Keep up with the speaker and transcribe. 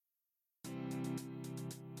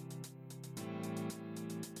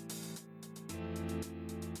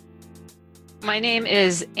My name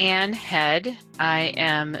is Ann Head. I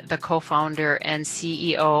am the co-founder and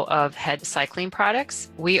CEO of Head Cycling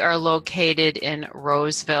Products. We are located in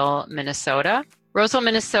Roseville, Minnesota. Roseville,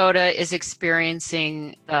 Minnesota is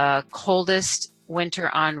experiencing the coldest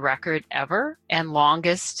winter on record ever and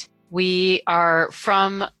longest. We are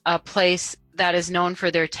from a place that is known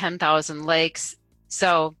for their 10,000 lakes.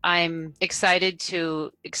 So I'm excited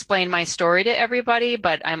to explain my story to everybody,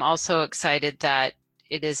 but I'm also excited that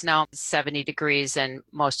it is now 70 degrees and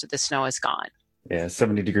most of the snow is gone. Yeah,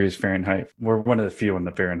 70 degrees Fahrenheit. We're one of the few in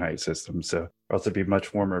the Fahrenheit system, so also be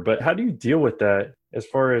much warmer. But how do you deal with that as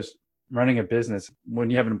far as running a business? When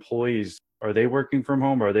you have employees, are they working from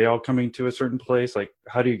home? Are they all coming to a certain place? Like,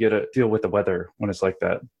 how do you get a deal with the weather when it's like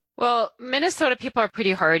that? Well, Minnesota people are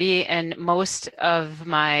pretty hardy, and most of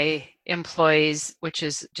my employees, which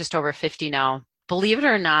is just over 50 now, believe it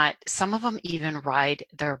or not, some of them even ride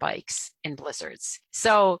their bikes in blizzards.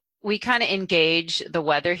 So we kind of engage the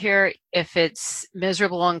weather here. If it's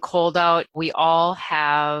miserable and cold out, we all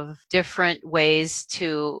have different ways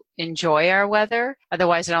to enjoy our weather.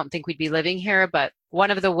 Otherwise, I don't think we'd be living here. But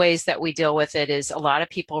one of the ways that we deal with it is a lot of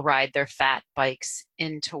people ride their fat bikes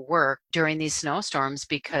into work during these snowstorms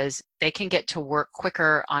because they can get to work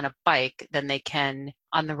quicker on a bike than they can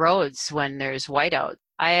on the roads when there's whiteout.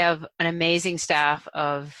 I have an amazing staff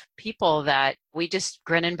of people that we just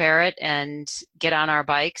grin and bear it and get on our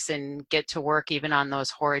bikes and get to work even on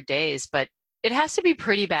those horrid days. But it has to be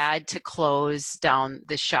pretty bad to close down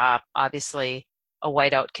the shop. Obviously, a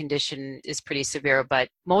whiteout condition is pretty severe, but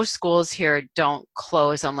most schools here don't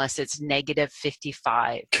close unless it's negative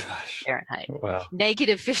 55 Gosh, Fahrenheit. wow.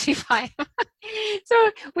 Negative 55.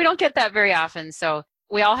 So we don't get that very often. So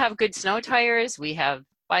we all have good snow tires. We have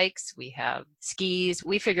bikes, we have skis,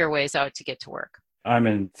 we figure ways out to get to work. I'm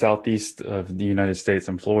in southeast of the United States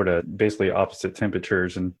in Florida, basically opposite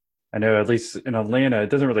temperatures. And I know at least in Atlanta, it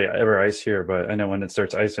doesn't really ever ice here, but I know when it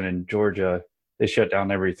starts icing in Georgia, they shut down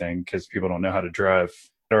everything because people don't know how to drive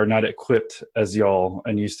or not equipped as y'all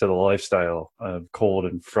and used to the lifestyle of cold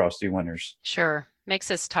and frosty winters. Sure, makes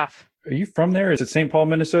us tough. Are you from there? Is it St. Paul,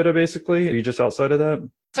 Minnesota, basically? Are you just outside of that?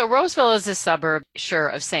 So Roseville is a suburb, sure,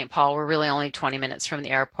 of St. Paul. We're really only 20 minutes from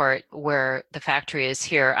the airport where the factory is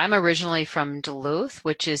here. I'm originally from Duluth,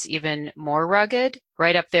 which is even more rugged,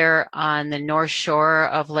 right up there on the north shore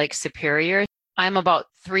of Lake Superior. I'm about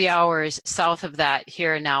 3 hours south of that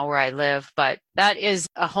here now where I live, but that is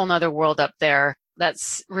a whole nother world up there.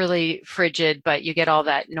 That's really frigid, but you get all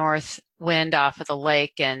that north wind off of the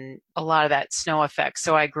lake and a lot of that snow effect.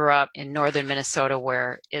 So I grew up in northern Minnesota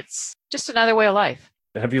where it's just another way of life.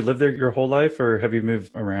 Have you lived there your whole life or have you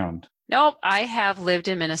moved around? Nope, I have lived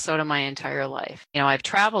in Minnesota my entire life. I've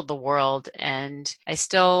traveled the world and I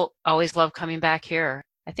still always love coming back here.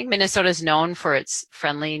 I think Minnesota is known for its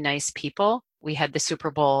friendly, nice people. We had the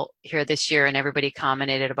Super Bowl here this year and everybody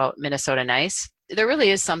commented about Minnesota nice. There really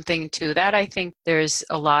is something to that. I think there's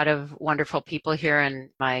a lot of wonderful people here and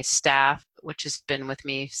my staff, which has been with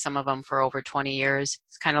me, some of them for over 20 years.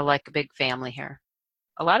 It's kind of like a big family here.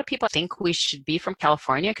 A lot of people think we should be from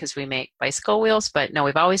California because we make bicycle wheels, but no,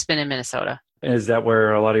 we've always been in Minnesota. Is that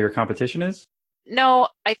where a lot of your competition is? No,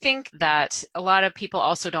 I think that a lot of people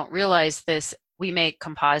also don't realize this. We make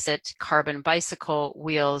composite carbon bicycle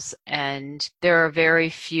wheels, and there are very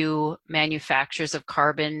few manufacturers of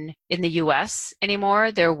carbon in the US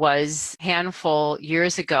anymore. There was a handful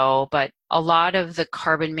years ago, but a lot of the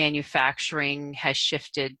carbon manufacturing has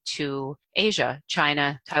shifted to Asia,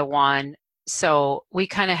 China, Taiwan. So we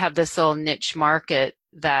kind of have this little niche market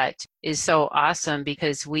that is so awesome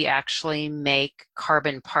because we actually make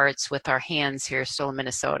carbon parts with our hands here still in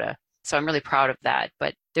Minnesota. So I'm really proud of that.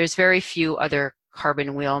 But there's very few other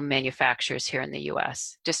carbon wheel manufacturers here in the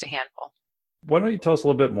US, just a handful. Why don't you tell us a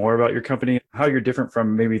little bit more about your company, how you're different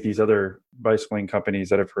from maybe these other bicycling companies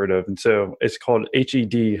that I've heard of? And so it's called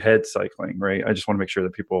HED Head Cycling, right? I just want to make sure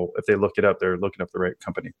that people, if they look it up, they're looking up the right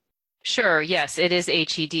company. Sure. Yes, it is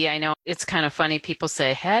HED. I know it's kind of funny. People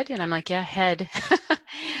say head, and I'm like, yeah, head.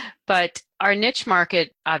 But our niche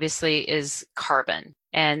market obviously is carbon.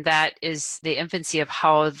 And that is the infancy of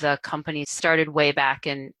how the company started way back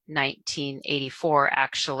in 1984,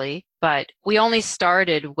 actually. But we only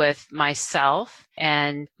started with myself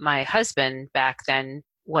and my husband back then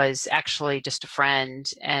was actually just a friend.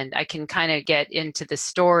 And I can kind of get into the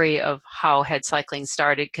story of how head cycling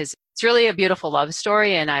started because it's really a beautiful love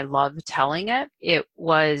story and I love telling it. It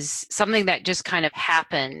was something that just kind of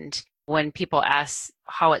happened when people ask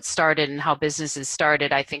how it started and how businesses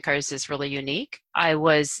started, I think ours is really unique. I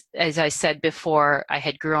was, as I said before, I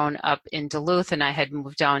had grown up in Duluth and I had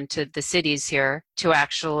moved down to the cities here to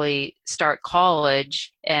actually start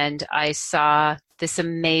college. And I saw this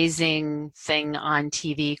amazing thing on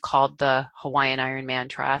TV called the Hawaiian Ironman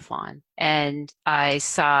Triathlon. And I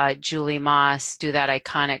saw Julie Moss do that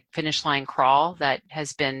iconic finish line crawl that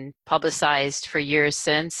has been publicized for years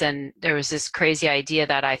since. And there was this crazy idea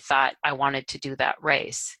that I thought I wanted to do that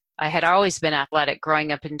race. I had always been athletic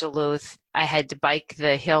growing up in Duluth. I had to bike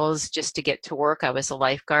the hills just to get to work. I was a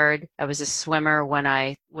lifeguard. I was a swimmer when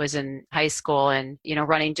I was in high school, and,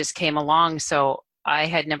 running just came along. So I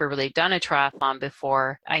had never really done a triathlon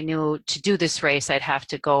before. I knew to do this race, I'd have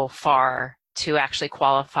to go far to actually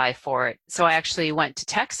qualify for it. So I actually went to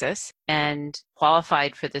Texas and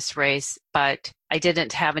qualified for this race, but I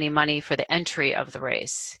didn't have any money for the entry of the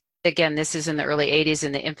race. Again, this is in the early 80s,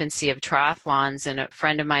 in the infancy of triathlons. And a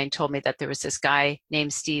friend of mine told me that there was this guy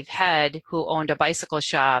named Steve Head who owned a bicycle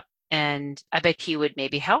shop, and I bet he would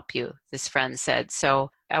maybe help you, this friend said.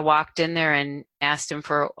 So I walked in there and asked him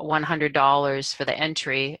for $100 for the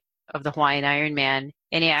entry of the Hawaiian Ironman.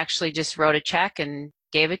 And he actually just wrote a check and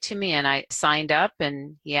gave it to me, and I signed up.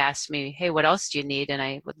 And he asked me, hey, what else do you need? And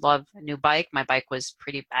I would love a new bike. My bike was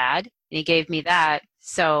pretty bad. And he gave me that.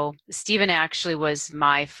 So Stephen actually was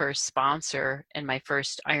my first sponsor, and my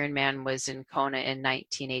first Ironman was in Kona in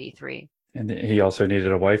 1983. And he also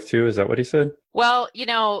needed a wife too. Is that what he said? Well,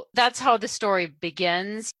 that's how the story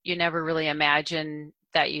begins. You never really imagine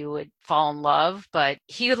that you would fall in love, but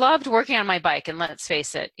he loved working on my bike. And let's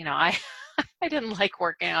face it, I I didn't like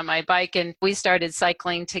working on my bike, and we started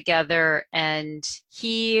cycling together. And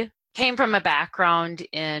he came from a background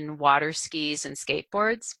in water skis and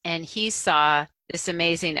skateboards, and he saw this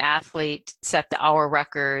amazing athlete set the hour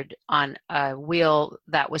record on a wheel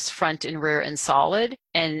that was front and rear and solid.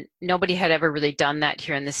 And nobody had ever really done that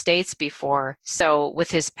here in the States before. So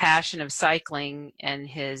with his passion of cycling and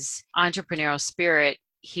his entrepreneurial spirit,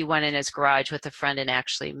 he went in his garage with a friend and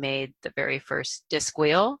actually made the very first disc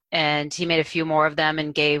wheel. And he made a few more of them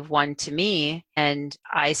and gave one to me. And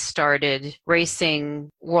I started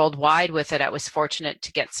racing worldwide with it. I was fortunate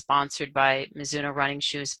to get sponsored by Mizuno running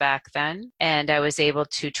shoes back then. And I was able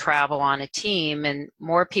to travel on a team, and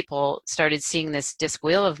more people started seeing this disc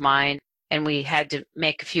wheel of mine. And we had to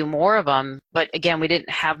make a few more of them. But again, we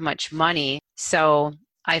didn't have much money. So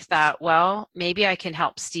I thought, well, maybe I can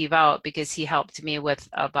help Steve out, because he helped me with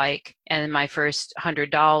a bike and my first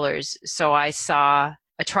 $100. So I saw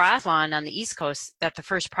a triathlon on the East Coast that the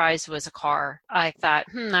first prize was a car. I thought,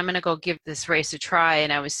 I'm going to go give this race a try.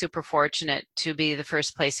 And I was super fortunate to be the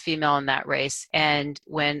first place female in that race and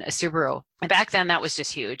win a Subaru. And back then, that was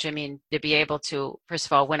just huge. I mean, to be able to, first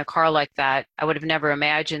of all, win a car like that, I would have never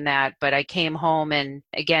imagined that. But I came home, and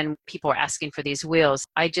again, people were asking for these wheels.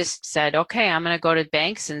 I just said, okay, I'm going to go to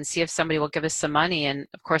banks and see if somebody will give us some money. And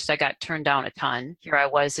of course, I got turned down a ton. Here I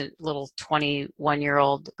was, a little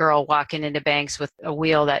 21-year-old girl walking into banks with a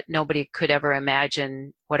wheel that nobody could ever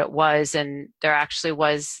imagine what it was. And there actually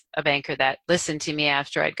was a banker that listened to me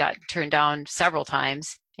after I'd gotten turned down several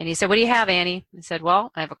times. And he said, what do you have, Annie? I said, well,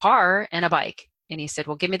 I have a car and a bike. And he said,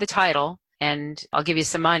 well, give me the title and I'll give you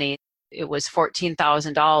some money. It was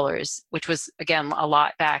 $14,000, which was, again, a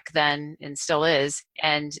lot back then and still is.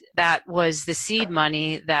 And that was the seed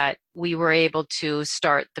money that we were able to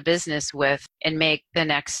start the business with and make the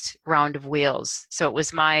next round of wheels. So it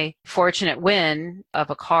was my fortunate win of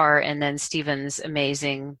a car, and then Stephen's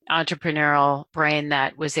amazing entrepreneurial brain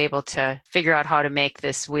that was able to figure out how to make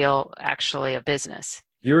this wheel actually a business.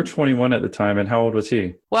 You were 21 at the time, and how old was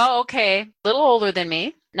he? Well, okay, a little older than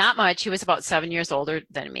me. Not much. He was about 7 years older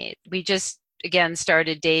than me. We just, again,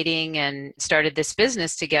 started dating and started this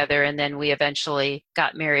business together, and then we eventually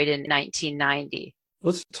got married in 1990.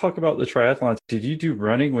 Let's talk about the triathlons. Did you do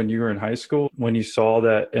running when you were in high school? When you saw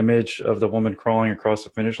that image of the woman crawling across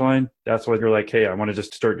the finish line, that's why you're like, hey, I want to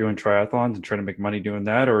just start doing triathlons and try to make money doing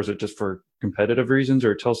that? Or is it just for competitive reasons?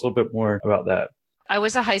 Or tell us a little bit more about that. I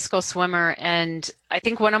was a high school swimmer, and I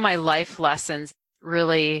think one of my life lessons,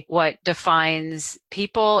 really what defines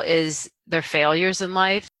people, is their failures in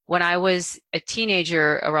life. When I was a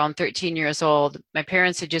teenager, around 13 years old, my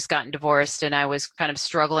parents had just gotten divorced, and I was kind of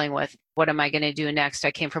struggling with, what am I going to do next?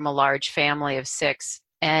 I came from a large family of 6.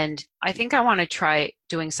 And I think I want to try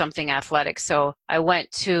doing something athletic. So I went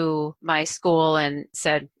to my school and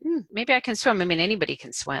said, maybe I can swim. I mean, anybody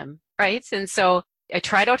can swim, right? And so I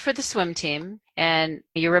tried out for the swim team, and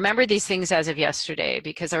you remember these things as of yesterday,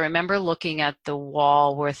 because I remember looking at the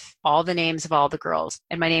wall with all the names of all the girls,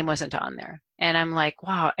 and my name wasn't on there. And I'm like,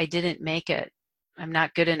 wow, I didn't make it. I'm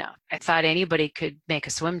not good enough. I thought anybody could make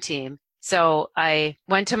a swim team. So I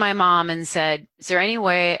went to my mom and said, is there any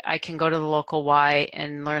way I can go to the local Y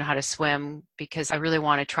and learn how to swim? Because I really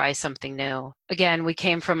want to try something new. Again, we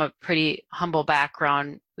came from a pretty humble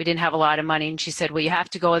background. We didn't have a lot of money. And she said, well, you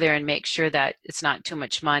have to go there and make sure that it's not too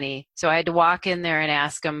much money. So I had to walk in there and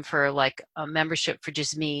ask them for like a membership for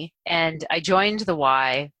just me. And I joined the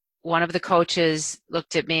Y. One of the coaches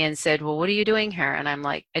looked at me and said, well, what are you doing here? And I'm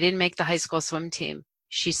like, I didn't make the high school swim team.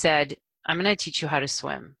 She said, I'm going to teach you how to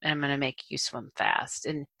swim, and I'm going to make you swim fast.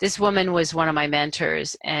 And this woman was one of my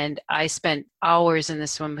mentors, and I spent hours in the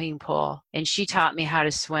swimming pool, and she taught me how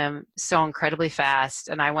to swim so incredibly fast.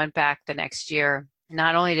 And I went back the next year.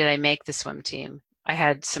 Not only did I make the swim team, I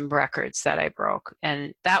had some records that I broke.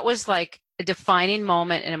 And that was like a defining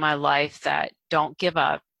moment in my life that don't give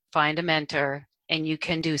up, find a mentor, and you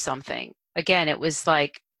can do something. Again, it was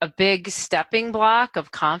like a big stepping block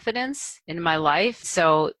of confidence in my life.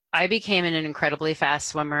 So I became an incredibly fast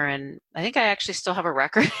swimmer, and I think I actually still have a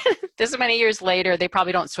record. This many years later, they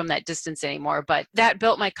probably don't swim that distance anymore, but that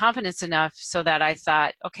built my confidence enough so that I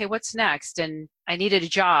thought, okay, what's next? And I needed a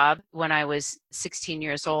job when I was 16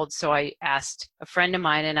 years old. So I asked a friend of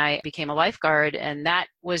mine and I became a lifeguard. And that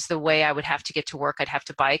was the way I would have to get to work. I'd have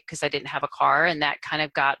to bike because I didn't have a car. And that kind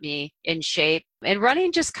of got me in shape. And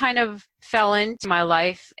running just kind of fell into my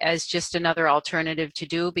life as just another alternative to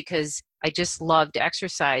do because I just loved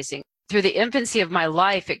exercising. Through the infancy of my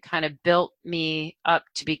life, it kind of built me up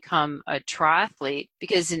to become a triathlete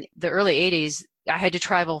because in the early 80s, I had to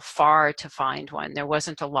travel far to find one. There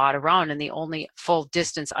wasn't a lot around, and the only full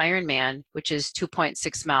distance Ironman, which is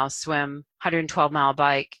 2.6 miles swim, 112-mile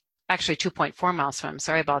bike, actually 2.4 mile swim,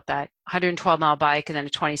 sorry about that, 112-mile bike, and then a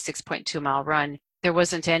 26.2-mile run. There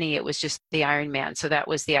wasn't any, it was just the Ironman. So that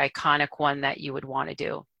was the iconic one that you would want to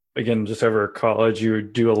do. Again, just over college, you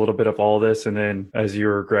would do a little bit of all this. And then as you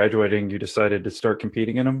were graduating, you decided to start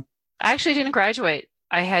competing in them? I actually didn't graduate.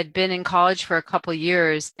 I had been in college for a couple of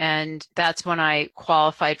years, and that's when I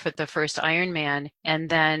qualified for the first Ironman. And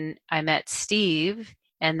then I met Steve,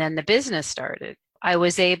 and then the business started. I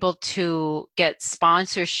was able to get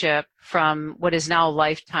sponsorship from what is now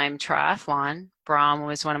Lifetime Triathlon. Braun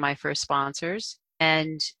was one of my first sponsors,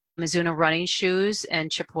 and Mizuno running shoes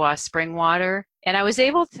and Chippewa spring water. And I was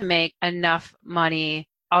able to make enough money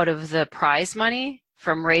out of the prize money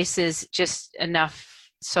from races, just enough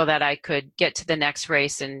so that I could get to the next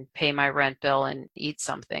race and pay my rent bill and eat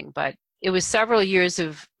something. But it was several years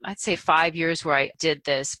of, I'd say 5 years where I did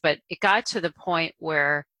this, but it got to the point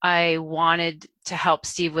where I wanted to help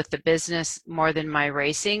Steve with the business more than my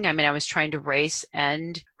racing. I mean, I was trying to race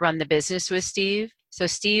and run the business with Steve. So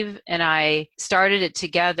Steve and I started it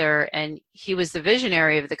together, and he was the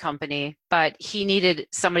visionary of the company, but he needed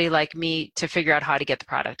somebody like me to figure out how to get the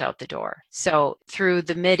product out the door. So through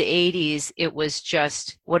the mid 80s, it was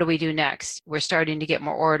just, what do we do next? We're starting to get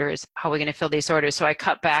more orders. How are we going to fill these orders? So I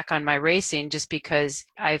cut back on my racing just because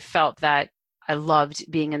I felt that I loved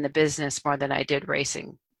being in the business more than I did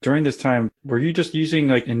racing. During this time, were you just using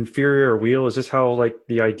like inferior wheel? Is this how like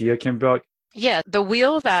the idea came about? Yeah, the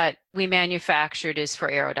wheel that we manufactured is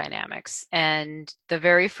for aerodynamics. And the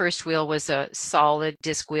very first wheel was a solid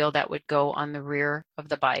disc wheel that would go on the rear of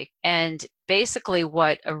the bike. And basically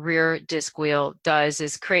what a rear disc wheel does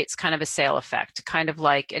is creates kind of a sail effect, kind of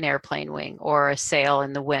like an airplane wing or a sail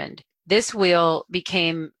in the wind. This wheel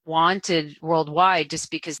became wanted worldwide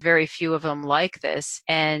just because very few of them like this,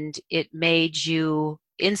 and it made you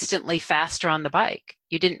instantly faster on the bike.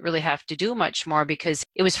 You didn't really have to do much more because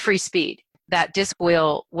it was free speed. That disc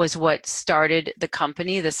wheel was what started the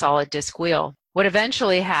company, the solid disc wheel. What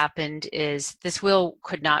eventually happened is this wheel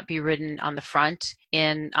could not be ridden on the front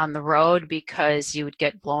on the road because you would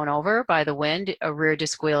get blown over by the wind. A rear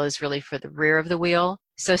disc wheel is really for the rear of the wheel.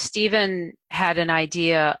 So Stephen had an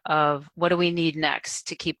idea of what do we need next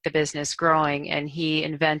to keep the business growing, and he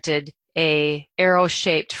invented a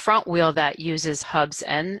arrow-shaped front wheel that uses hubs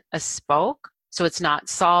and a spoke, so it's not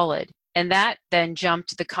solid. And that then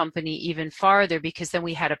jumped the company even farther because then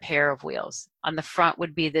we had a pair of wheels. On the front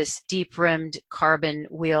would be this deep-rimmed carbon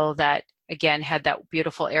wheel that, again, had that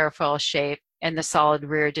beautiful airfoil shape, and the solid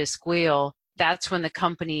rear disc wheel. That's when the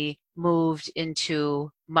company moved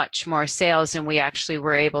into much more sales, and we actually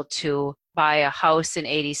were able to buy a house in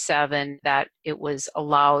 87 that it was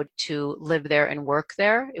allowed to live there and work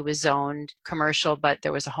there. It was zoned commercial, but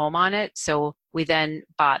there was a home on it. So we then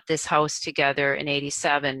bought this house together in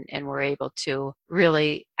 87 and were able to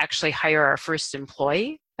really actually hire our first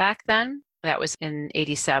employee back then. That was in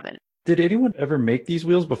 87. Did anyone ever make these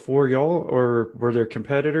wheels before y'all, or were there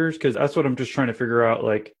competitors? Because that's what I'm just trying to figure out.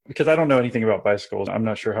 Like, because I don't know anything about bicycles. I'm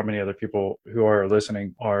not sure how many other people who are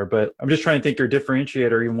listening are, but I'm just trying to think your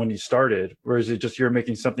differentiator even when you started. Or is it just you're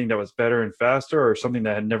making something that was better and faster, or something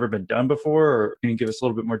that had never been done before? Or can you give us a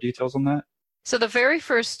little bit more details on that? So the very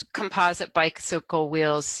first composite bicycle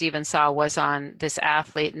wheels Steven saw was on this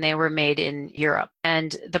athlete, and they were made in Europe.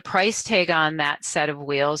 And the price tag on that set of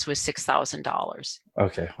wheels was $6,000.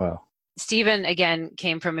 Okay, wow. Steven, again,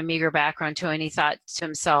 came from a meager background too, and he thought to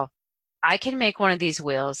himself, I can make one of these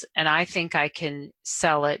wheels and I think I can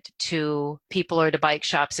sell it to people or to bike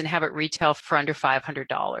shops and have it retail for under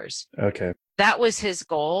 $500. Okay. That was his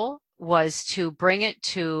goal, was to bring it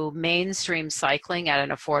to mainstream cycling at an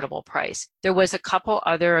affordable price. There was a couple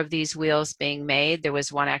other of these wheels being made. There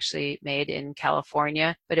was one actually made in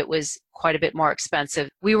California, but it was quite a bit more expensive.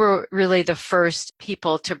 We were really the first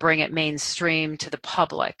people to bring it mainstream to the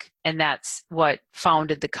public, and that's what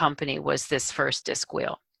founded the company, was this first disc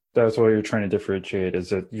wheel. That's what you're trying to differentiate, is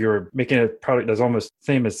that you're making a product that's almost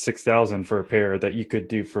same as 6,000 for a pair that you could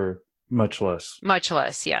do for much less. Much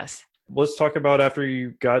less, yes. Let's talk about after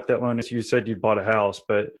you got that loan. You said you bought a house,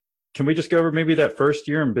 but can we just go over maybe that first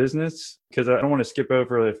year in business? Because I don't want to skip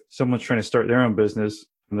over if someone's trying to start their own business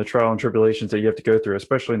and the trial and tribulations that you have to go through,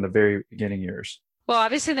 especially in the very beginning years. Well,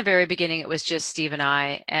 obviously in the very beginning, it was just Steve and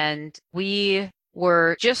I, and we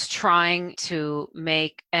were just trying to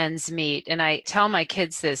make ends meet. And I tell my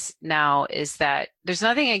kids this now, is that there's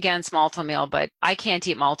nothing against Malt-O-Meal, but I can't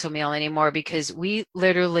eat Malt-O-Meal anymore because we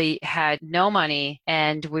literally had no money,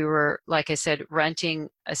 and we were, like I said, renting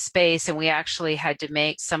a space, and we actually had to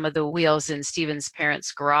make some of the wheels in Steven's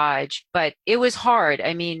parents' garage. But it was hard.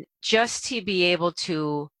 I mean, just to be able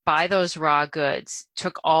to buy those raw goods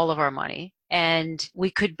took all of our money. And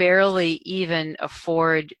we could barely even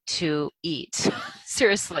afford to eat,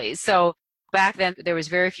 seriously. So back then, there was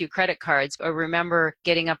very few credit cards. I remember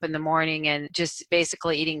getting up in the morning and just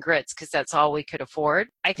basically eating grits because that's all we could afford.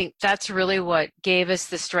 I think that's really what gave us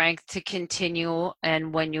the strength to continue.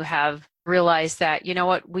 And when you have realized that, you know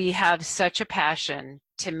what, we have such a passion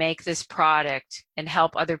to make this product and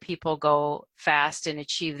help other people go fast and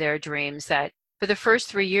achieve their dreams, that for the first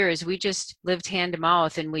 3 years, we just lived hand to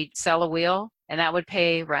mouth, and we'd sell a wheel and that would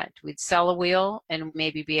pay rent. We'd sell a wheel and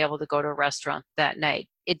maybe be able to go to a restaurant that night.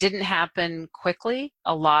 It didn't happen quickly.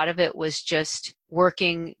 A lot of it was just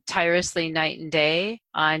working tirelessly night and day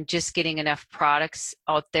on just getting enough products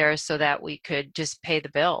out there so that we could just pay the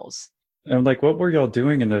bills. And like, what were y'all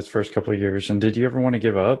doing in those first couple of years? And did you ever want to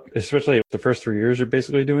give up, especially the first 3 years you're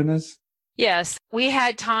basically doing this? Yes, we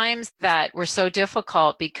had times that were so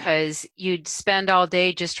difficult because you'd spend all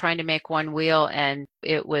day just trying to make one wheel, and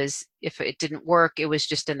it was, if it didn't work, it was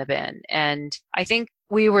just in the bin. And I think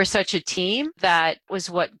we were such a team that was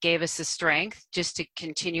what gave us the strength just to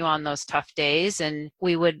continue on those tough days. And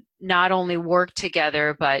we would not only work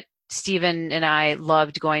together, but Stephen and I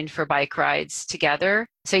loved going for bike rides together.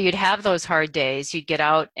 So you'd have those hard days, you'd get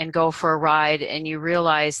out and go for a ride, and you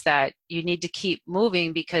realize that you need to keep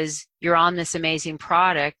moving because you're on this amazing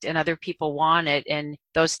product and other people want it. And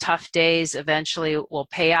those tough days eventually will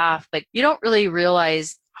pay off, but you don't really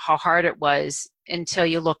realize how hard it was until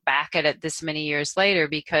you look back at it this many years later,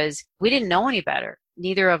 because we didn't know any better.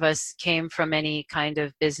 Neither of us came from any kind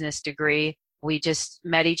of business degree. We just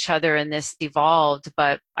met each other and this evolved.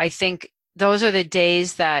 But I think those are the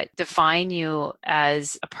days that define you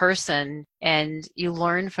as a person, and you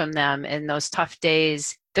learn from them. And those tough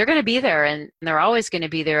days, they're going to be there, and they're always going to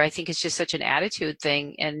be there. I think it's just such an attitude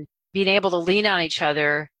thing, and being able to lean on each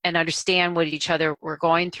other and understand what each other were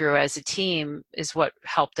going through as a team is what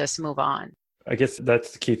helped us move on. I guess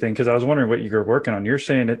that's the key thing, because I was wondering what you were working on. You're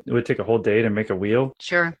saying it would take a whole day to make a wheel?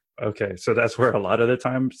 Sure. Okay, so that's where a lot of the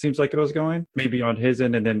time seems like it was going, maybe on his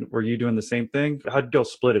end. And then were you doing the same thing? How did y'all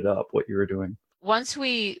split it up, what you were doing? Once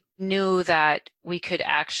we knew that we could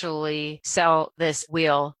actually sell this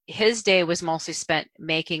wheel, his day was mostly spent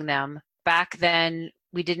making them. Back then,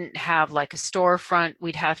 we didn't have like a storefront.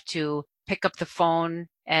 We'd have to pick up the phone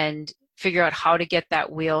and figure out how to get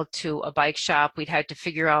that wheel to a bike shop. We'd had to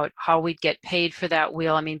figure out how we'd get paid for that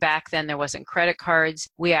wheel. I mean, back then there wasn't credit cards.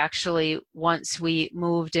 We actually, once we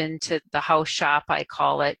moved into the house shop, I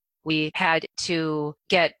call it, we had to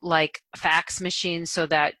get like a fax machine so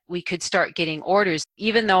that we could start getting orders.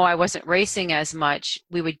 Even though I wasn't racing as much,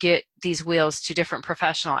 we would get these wheels to different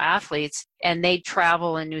professional athletes, and they'd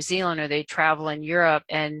travel in New Zealand or they'd travel in Europe.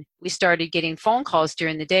 And we started getting phone calls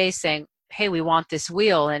during the day saying, hey, we want this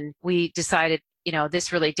wheel. And we decided, you know,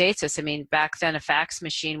 this really dates us. I mean, back then a fax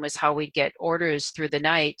machine was how we'd get orders through the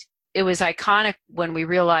night. it was iconic when we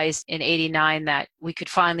realized in 89 that we could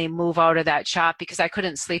finally move out of that shop because I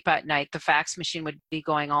couldn't sleep at night. The fax machine would be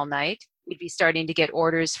going all night. We'd be starting to get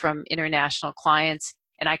orders from international clients,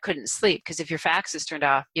 and I couldn't sleep because if your fax is turned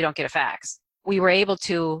off, you don't get a fax. We were able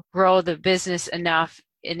to grow the business enough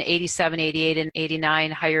in 87, 88, and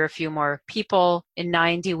 89, hire a few more people. In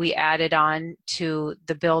 90, we added on to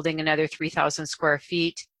the building another 3,000 square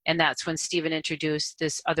feet. And that's when Stephen introduced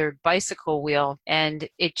this other bicycle wheel, and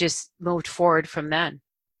it just moved forward from then.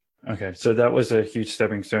 Okay, so that was a huge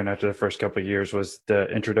stepping stone after the first couple of years was the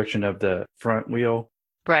introduction of the front wheel.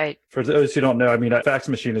 Right. For those who don't know, I mean, a fax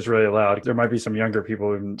machine is really loud. There might be some younger people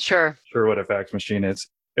who aren't Sure. sure what a fax machine is.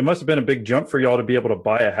 It must have been a big jump for y'all to be able to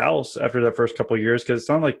buy a house after that first couple of years because it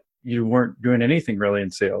sounded like you weren't doing anything really in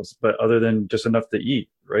sales, but other than just enough to eat,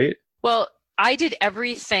 right? Well, I did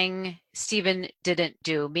everything Stephen didn't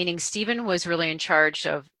do, meaning Stephen was really in charge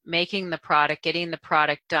of making the product, getting the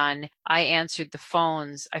product done. I answered the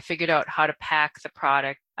phones. I figured out how to pack the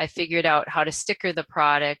product. I figured out how to sticker the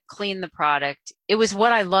product, clean the product. It was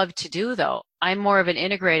what I loved to do, though. I'm more of an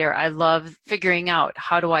integrator. I love figuring out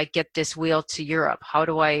how do I get this wheel to Europe? How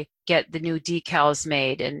do I get the new decals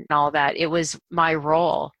made and all that? It was my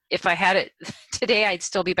role. If I had it today, I'd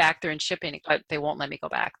still be back there and shipping, but they won't let me go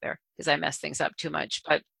back there because I mess things up too much.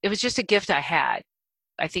 But it was just a gift I had.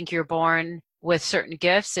 I think you're born with certain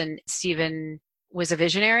gifts, and Stephen was a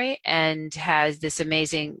visionary and has this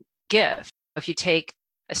amazing gift. If you take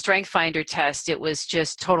a strength finder test, it was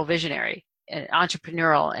just total visionary and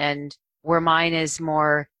entrepreneurial, and where mine is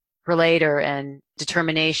more relator and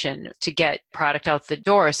determination to get product out the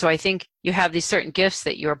door. So I think you have these certain gifts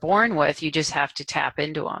that you're born with. You just have to tap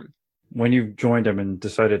into them. When you joined them and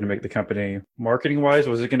decided to make the company, marketing wise,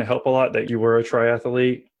 was it going to help a lot that you were a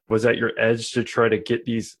triathlete? Was that your edge to try to get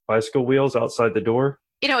these bicycle wheels outside the door?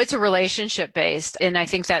 You know, it's a relationship based. And I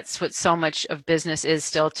think that's what so much of business is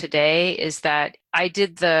still today is that I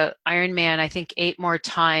did the Ironman, I think 8 more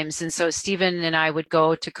times. And so Stephen and I would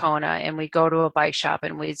go to Kona and we'd go to a bike shop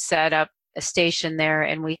and we'd set up a station there.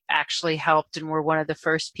 And we actually helped and were one of the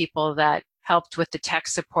first people that helped with the tech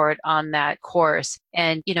support on that course.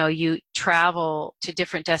 And, you know, you travel to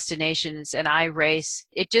different destinations and I race.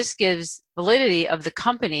 It just gives validity of the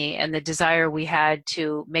company and the desire we had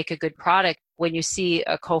to make a good product. When you see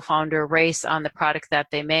a co-founder race on the product that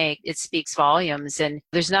they make, it speaks volumes. And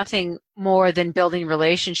there's nothing more than building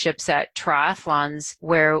relationships at triathlons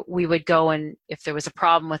where we would go and if there was a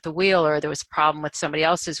problem with the wheel or there was a problem with somebody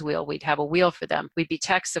else's wheel, we'd have a wheel for them. We'd be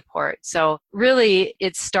tech support. So really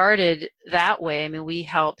it started that way. I mean, we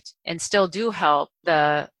helped and still do help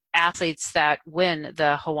the athletes that win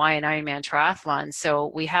the Hawaiian Ironman triathlon.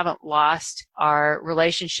 So we haven't lost our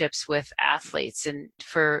relationships with athletes. And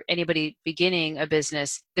for anybody beginning a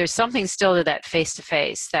business, there's something still to that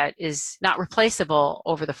face-to-face that is not replaceable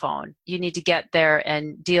over the phone. You need to get there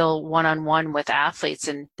and deal one-on-one with athletes.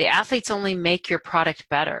 And the athletes only make your product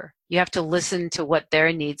better. You have to listen to what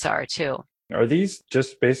their needs are too. Are these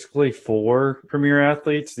just basically for premier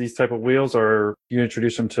athletes, these type of wheels, or you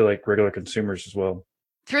introduce them to like regular consumers as well?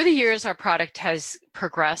 Through the years, our product has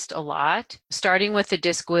progressed a lot, starting with the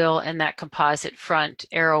disc wheel and that composite front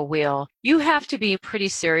aero wheel. You have to be pretty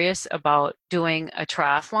serious about doing a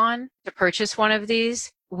triathlon to purchase one of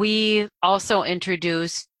these. We also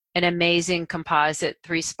introduced an amazing composite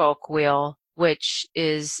 3-spoke wheel, which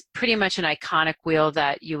is pretty much an iconic wheel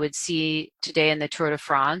that you would see today in the Tour de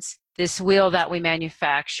France. This wheel that we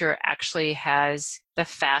manufacture actually has the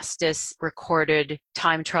fastest recorded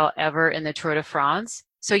time trial ever in the Tour de France.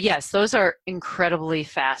 So yes, those are incredibly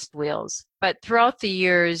fast wheels. But throughout the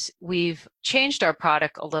years, we've changed our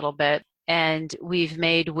product a little bit and we've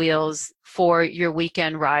made wheels for your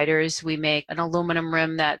weekend riders. We make an aluminum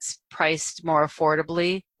rim that's priced more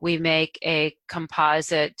affordably. We make a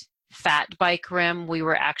composite fat bike rim. We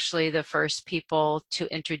were actually the first people to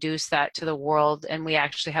introduce that to the world, and we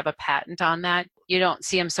actually have a patent on that. You don't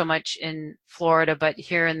see them so much in Florida, but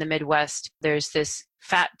here in the Midwest, there's this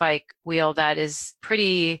fat bike wheel that is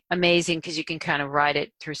pretty amazing because you can kind of ride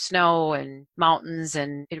it through snow and mountains,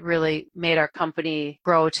 and it really made our company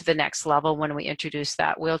grow to the next level when we introduced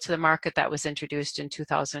that wheel to the market. That was introduced in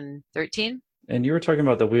 2013. And you were talking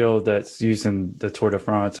about the wheel that's used in the Tour de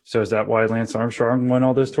France. So is that why Lance Armstrong won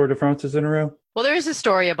all those Tour de France's in a row? Well, there is a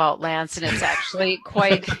story about Lance, and it's actually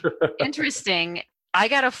quite interesting. I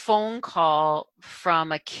got a phone call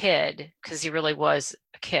from a kid, because he really was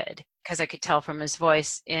a kid, because I could tell from his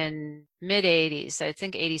voice, in mid-'80s, I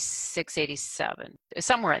think 86, 87,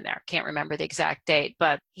 somewhere in there. Can't remember the exact date.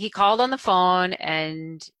 But he called on the phone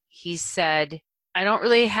and he said, I don't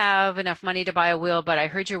really have enough money to buy a wheel, but I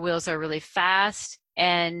heard your wheels are really fast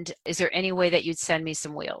And is there any way that you'd send me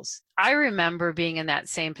some wheels? I remember being in that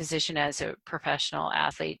same position as a professional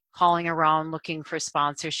athlete, calling around looking for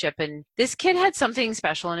sponsorship. And this kid had something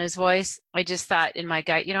special in his voice. I just thought in my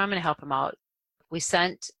gut, I'm going to help him out. We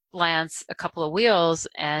sent Lance a couple of wheels,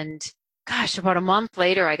 and gosh, about a month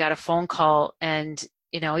later, I got a phone call, and,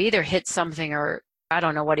 he either hit something or I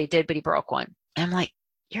don't know what he did, but he broke one. And I'm like,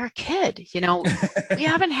 you're a kid, we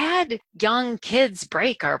haven't had young kids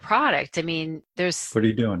break our product. I mean, What are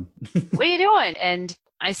you doing? What are you doing? And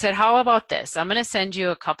I said, how about this? I'm going to send you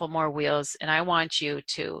a couple more wheels, and I want you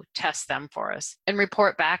to test them for us and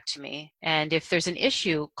report back to me. And if there's an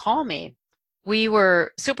issue, call me. We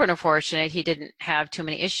were super unfortunate. He didn't have too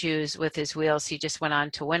many issues with his wheels. He just went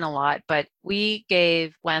on to win a lot. But we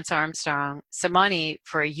gave Lance Armstrong some money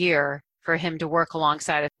for a year for him to work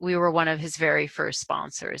alongside us. We were one of his very first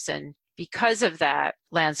sponsors. And because of that,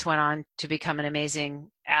 Lance went on to become an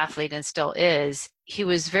amazing athlete and still is. He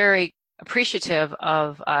was very appreciative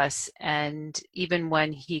of us. And even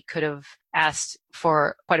when he could have asked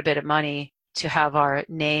for quite a bit of money to have our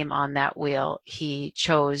name on that wheel, he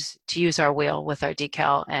chose to use our wheel with our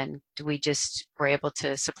decal, and we just were able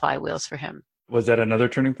to supply wheels for him. Was that another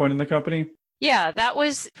turning point in the company? Yeah, that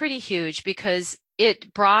was pretty huge because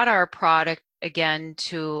it brought our product again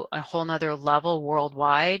to a whole nother level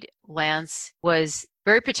worldwide. Lance was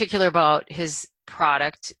very particular about his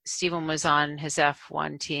product. Stephen was on his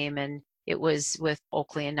F1 team, and it was with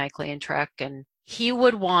Oakley and Nikley and Trek, and he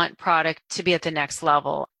would want product to be at the next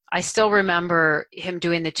level. I still remember him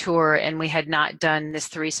doing the tour, and we had not done this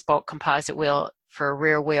 3-spoke composite wheel for a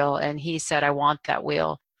rear wheel, and he said, I want that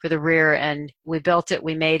wheel for the rear, and we built it,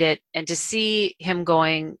 we made it. And to see him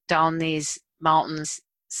going down these mountains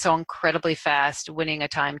so incredibly fast, winning a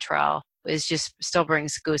time trial, is just still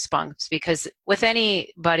brings goosebumps, because with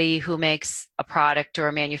anybody who makes a product or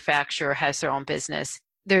a manufacturer has their own business,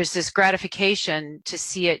 there's this gratification to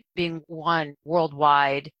see it being won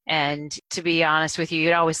worldwide. And to be honest with you,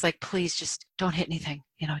 you'd always like, please just don't hit anything,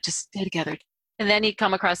 just stay together. And then he'd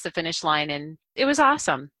come across the finish line, and it was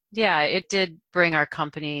awesome. Yeah, it did bring our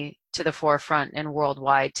company to the forefront and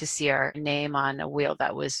worldwide to see our name on a wheel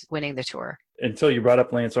that was winning the tour. Until you brought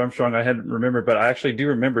up Lance Armstrong, I hadn't remembered, but I actually do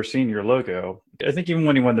remember seeing your logo. I think even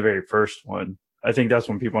when he won the very first one, I think that's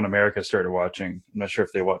when people in America started watching. I'm not sure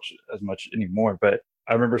if they watch as much anymore, but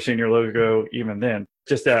I remember seeing your logo even then.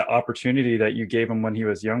 Just that opportunity that you gave him when he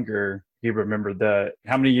was younger, he remembered that.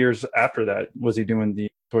 How many years after that was he doing the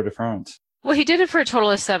Tour de France? Well, he did it for a total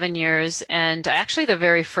of 7 years. And actually the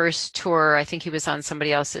very first tour, I think he was on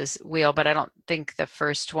somebody else's wheel, but I don't think the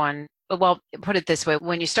first one. Well, put it this way,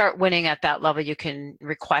 when you start winning at that level, you can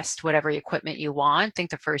request whatever equipment you want. I think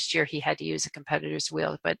the first year he had to use a competitor's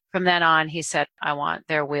wheel, but from then on, he said, I want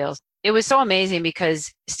their wheels. It was so amazing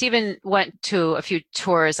because Stephen went to a few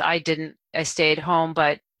tours. I didn't. I stayed home,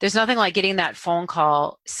 but there's nothing like getting that phone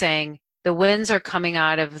call saying, the winds are coming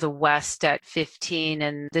out of the west at 15,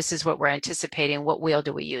 and this is what we're anticipating. What wheel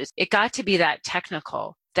do we use? It got to be that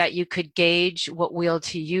technical that you could gauge what wheel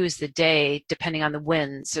to use the day depending on the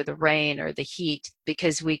winds or the rain or the heat,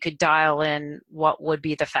 because we could dial in what would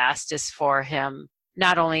be the fastest for him,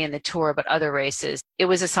 not only in the tour, but other races. It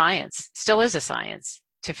was a science, still is a science,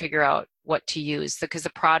 to figure out what to use, because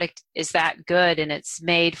the product is that good and it's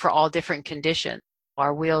made for all different conditions.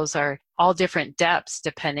 Our wheels are all different depths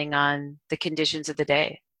depending on the conditions of the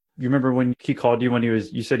day. You remember when he called you when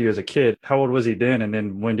you said he was a kid, how old was he then? And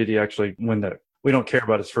then when did he actually win that? We don't care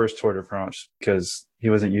about his first Tour de France because he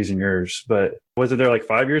wasn't using yours, but was it there like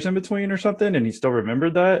 5 years in between or something? And he still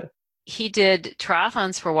remembered that? He did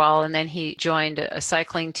triathlons for a while, and then he joined a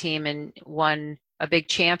cycling team and won a big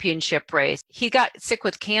championship race. He got sick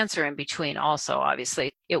with cancer in between also,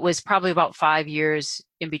 obviously. It was probably about 5 years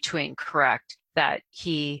in between, correct, that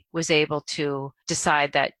he was able to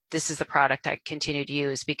decide that this is the product I continue to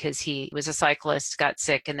use, because he was a cyclist, got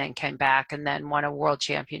sick, and then came back and then won a world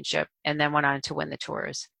championship and then went on to win the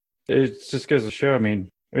tours. It just goes to show, I mean,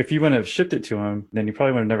 if you wouldn't have shipped it to him, then you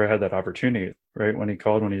probably would have never had that opportunity, right? When he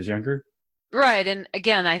called when he was younger. Right. And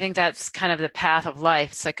again, I think that's kind of the path of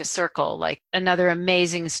life. It's like a circle. Like another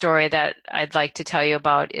amazing story that I'd like to tell you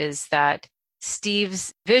about is that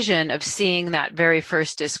Steve's vision of seeing that very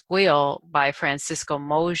first disc wheel by Francisco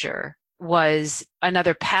Moser was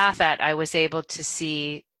another path that I was able to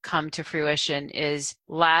see come to fruition. Is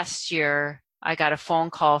last year, I got a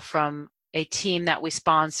phone call from a team that we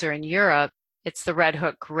sponsor in Europe. It's the Red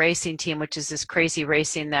Hook Racing Team, which is this crazy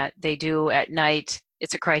racing that they do at night.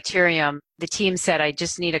 It's a criterium. The team said, I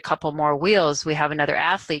just need a couple more wheels. We have another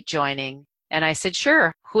athlete joining. And I said,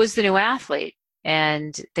 sure. Who is the new athlete?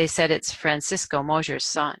 And they said, it's Francisco Moser's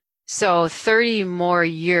son. So 30 more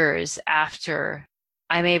years after,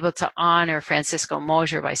 I'm able to honor Francisco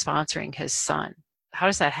Mosier by sponsoring his son. How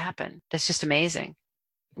does that happen? That's just amazing.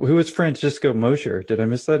 Who was Francisco Mosher? Did I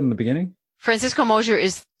miss that in the beginning? Francisco Mosier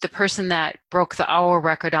is the person that broke the hour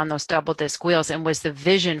record on those double disc wheels and was the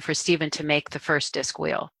vision for Stephen to make the first disc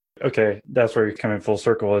wheel. Okay, that's where you're coming full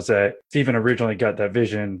circle, is that Stephen originally got that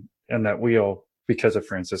vision and that wheel because of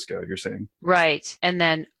Francisco, you're saying. Right. And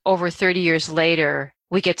then over 30 years later,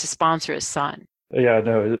 we get to sponsor his son. Yeah,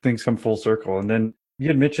 no, things come full circle. And then you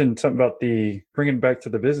had mentioned something about the bringing back to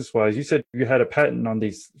the business wise. You said you had a patent on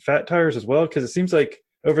these fat tires as well, because it seems like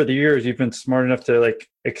over the years you've been smart enough to like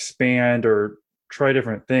expand or try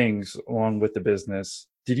different things along with the business.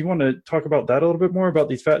 Did you want to talk about that a little bit more about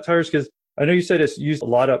these fat tires? Because I know you said it's used a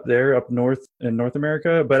lot up there, up north in North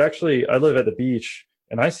America, but actually I live at the beach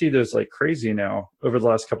and I see those like crazy now over the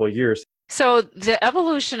last couple of years. So the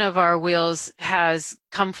evolution of our wheels has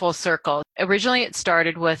come full circle. Originally, it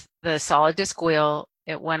started with the solid disc wheel.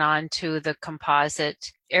 It went on to the composite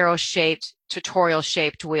arrow-shaped,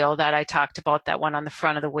 tutorial-shaped wheel that I talked about that went on the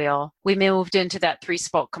front of the wheel. We moved into that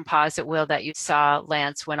three-spoke composite wheel that you saw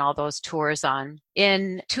Lance win all those tours on.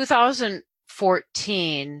 In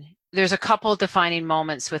 2014, there's a couple defining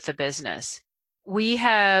moments with the business. We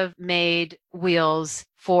have made wheels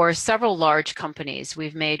for several large companies.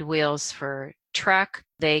 We've made wheels for Trek.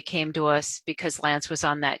 They came to us because Lance was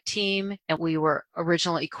on that team and we were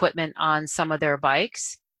original equipment on some of their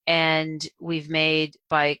bikes. And we've made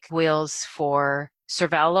bike wheels for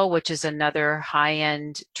Cervelo, which is another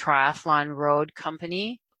high-end triathlon road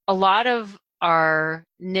company. A lot of our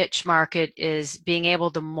niche market is being able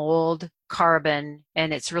to mold carbon,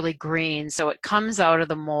 and it's really green. So it comes out of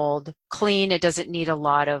the mold clean. It doesn't need a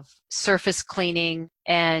lot of surface cleaning.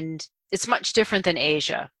 And it's much different than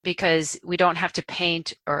Asia because we don't have to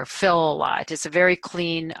paint or fill a lot. It's a very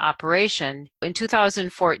clean operation. In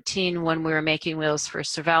 2014, when we were making wheels for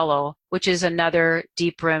Cervelo, which is another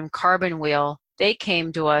deep rim carbon wheel, they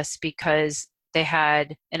came to us because they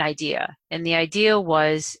had an idea. And the idea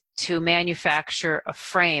was to manufacture a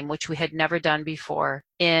frame, which we had never done before,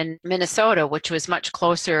 in Minnesota, which was much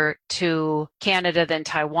closer to Canada than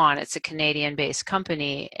Taiwan. It's a Canadian-based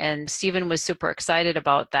company. And Stephen was super excited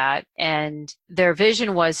about that. And their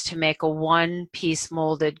vision was to make a one-piece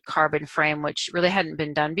molded carbon frame, which really hadn't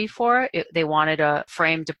been done before. They wanted a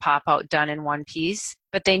frame to pop out done in one piece.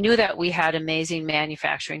 But they knew that we had amazing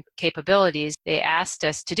manufacturing capabilities. They asked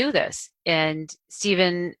us to do this. And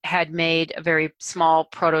Stephen had made a very small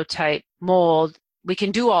prototype mold. We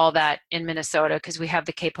can do all that in Minnesota because we have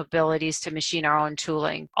the capabilities to machine our own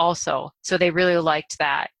tooling also. So they really liked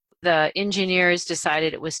that. The engineers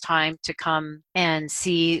decided it was time to come and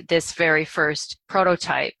see this very first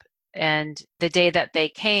prototype. And the day that they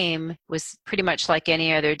came was pretty much like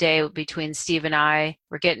any other day between Steve and I.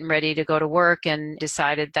 We're getting ready to go to work and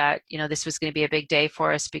decided that, this was going to be a big day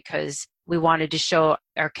for us because we wanted to show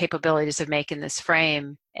our capabilities of making this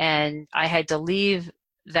frame. And I had to leave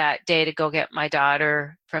that day to go get my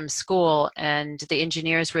daughter from school, and the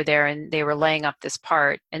engineers were there and they were laying up this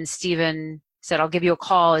part. And Stephen said, I'll give you a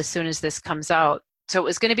call as soon as this comes out. So it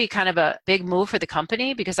was going to be kind of a big move for the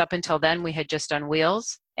company because up until then we had just done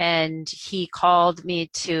wheels. And he called me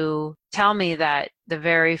to tell me that the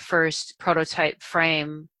very first prototype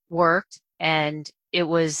frame worked, and it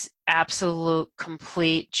was absolute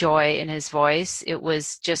complete joy in his voice. It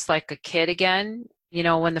was just like a kid again.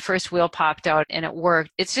 When the first wheel popped out and it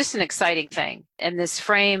worked, it's just an exciting thing. And this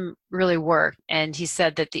frame really worked. And he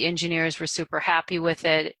said that the engineers were super happy with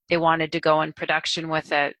it. They wanted to go in production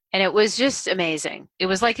with it. And it was just amazing. It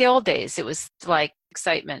was like the old days. It was like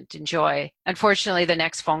excitement and joy. Unfortunately, the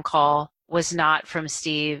next phone call was not from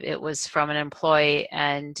Steve. It was from an employee.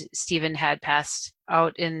 And Stephen had passed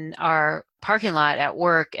out in our parking lot at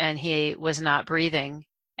work and he was not breathing.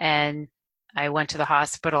 And I went to the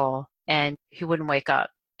hospital. And he wouldn't wake up.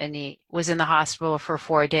 And he was in the hospital for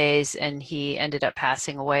 4 days and he ended up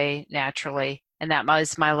passing away naturally. And that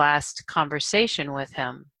was my last conversation with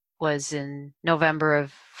him, was in November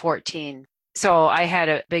of 14. So I had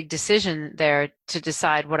a big decision there to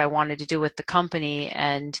decide what I wanted to do with the company.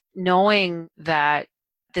 And knowing that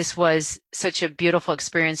this was such a beautiful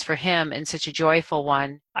experience for him and such a joyful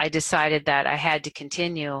one, I decided that I had to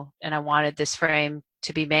continue and I wanted this frame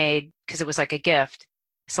to be made because it was like a gift.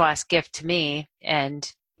 His last gift to me, and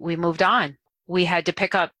we moved on. We had to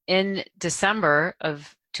pick up in December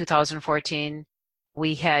of 2014.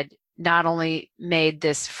 We had not only made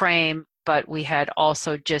this frame, but we had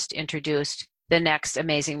also just introduced the next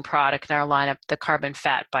amazing product in our lineup, the Carbon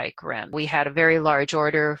Fat Bike Rim. We had a very large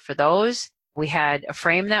order for those. We had a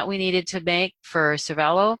frame that we needed to make for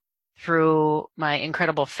Cervelo. through my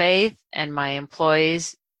incredible faith and my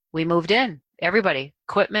employees, we moved in. Everybody,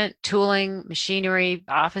 equipment, tooling, machinery,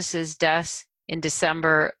 offices, desks in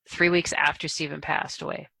December, 3 weeks after Stephen passed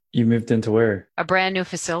away. You moved into where? A brand new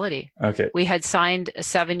facility. Okay. We had signed a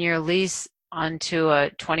 7-year lease onto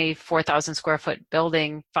a 24,000 square foot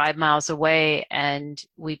building 5 miles away, and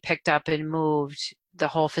we picked up and moved the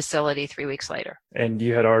whole facility 3 weeks later. And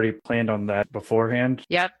you had already planned on that beforehand?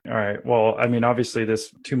 Yep. All right. Well, I mean, obviously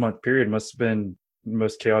this 2-month period must have been the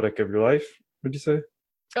most chaotic of your life, would you say?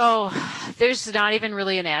 Oh, there's not even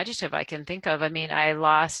really an adjective I can think of. I mean, I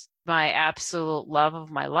lost my absolute love of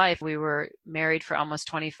my life. We were married for almost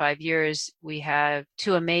 25 years. We have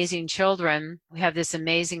 2 amazing children. We have this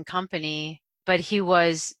amazing company, but he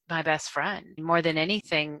was my best friend. More than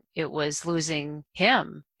anything, it was losing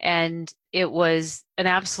him. And it was an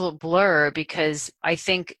absolute blur because I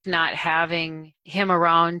think not having him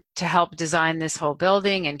around to help design this whole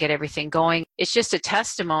building and get everything going, it's just a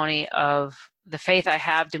testimony of the faith I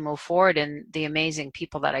have to move forward and the amazing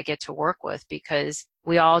people that I get to work with, because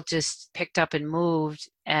we all just picked up and moved.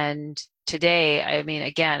 And today, I mean,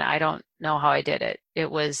 again, I don't know how I did it. It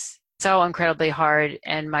was so incredibly hard.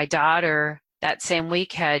 And my daughter that same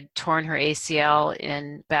week had torn her ACL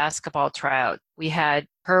in basketball tryout. We had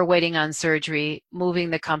her waiting on surgery,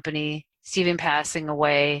 moving the company, Stephen passing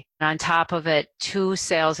away. And on top of it, 2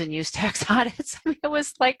 sales and use tax audits. I mean, it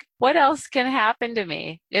was like, what else can happen to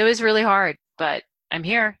me? It was really hard, but I'm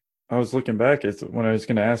here. I was looking back it's when I was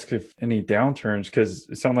going to ask if any downturns, because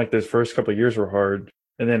it sounded like those first couple of years were hard.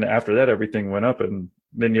 And then after that, everything went up. And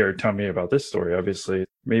then you're telling me about this story, obviously.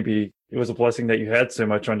 Maybe it was a blessing that you had so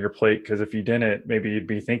much on your plate, because if you didn't, maybe you'd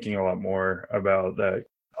be thinking a lot more about that.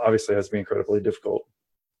 Obviously, it has to be incredibly difficult.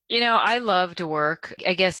 You know, I love to work.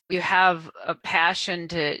 I guess you have a passion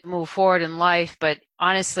to move forward in life, but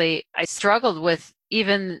honestly, I struggled with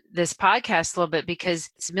even this podcast a little bit because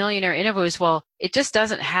it's millionaire interviews. Well, it just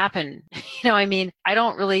doesn't happen. I mean, I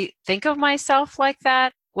don't really think of myself like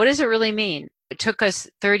that. What does it really mean? It took us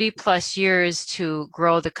 30 plus years to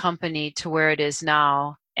grow the company to where it is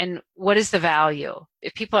now. And what is the value?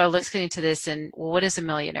 If people are listening to this and, well, what is a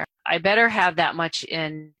millionaire? I better have that much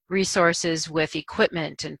in resources with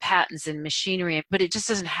equipment and patents and machinery, but it just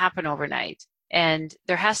doesn't happen overnight. And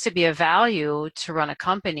there has to be a value to run a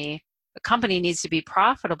company. A company needs to be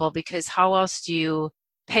profitable, because how else do you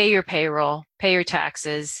pay your payroll, pay your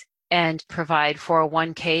taxes, and provide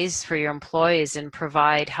 401ks for your employees and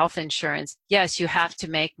provide health insurance? Yes, you have to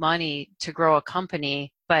make money to grow a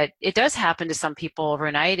company, but it does happen to some people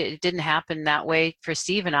overnight. It didn't happen that way for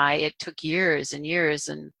Steve and I. It took years and years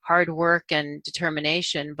and hard work and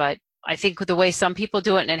determination. But I think the way some people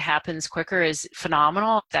do it and it happens quicker is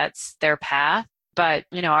phenomenal. That's their path. But,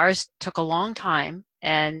 ours took a long time.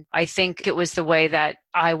 And I think it was the way that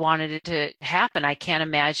I wanted it to happen. I can't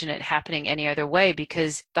imagine it happening any other way,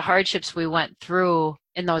 because the hardships we went through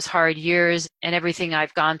in those hard years and everything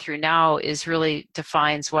I've gone through now is really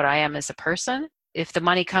defines what I am as a person. If the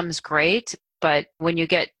money comes, great. But when you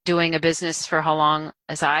get doing a business for how long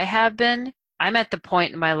as I have been, I'm at the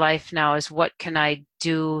point in my life now is what can I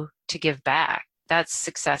do to give back? That's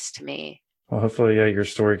success to me. Well, hopefully, your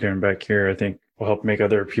story coming back here, I think, will help make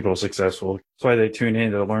other people successful. That's why they tune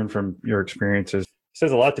in to learn from your experiences. It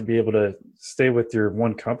says a lot to be able to stay with your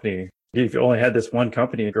one company. You've only had this one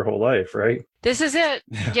company your whole life, right? This is it.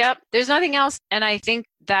 Yep. There's nothing else. And I think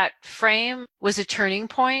that frame was a turning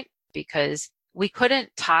point, because we couldn't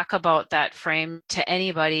talk about that frame to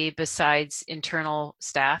anybody besides internal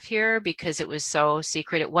staff here, because it was so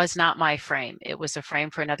secret. It was not my frame. It was a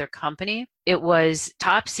frame for another company. It was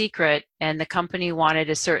top secret, and the company wanted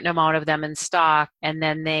a certain amount of them in stock, and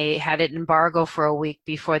then they had it embargo for a week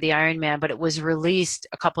before the Ironman, but it was released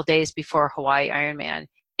a couple days before Hawaii Ironman.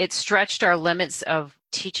 It stretched our limits of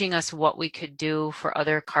teaching us what we could do for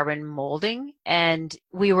other carbon molding, and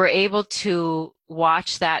we were able to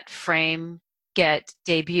watch that frame get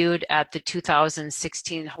debuted at the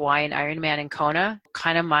 2016 Hawaiian Ironman in Kona.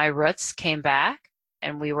 Kind of my roots came back,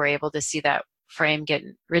 and we were able to see that frame get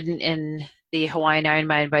ridden in the Hawaiian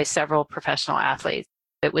Ironman by several professional athletes.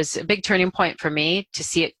 It was a big turning point for me to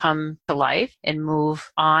see it come to life and move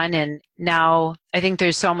on. And now I think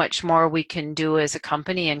there's so much more we can do as a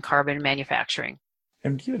company in carbon manufacturing.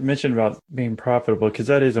 And you had mentioned about being profitable, because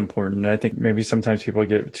that is important. I think maybe sometimes people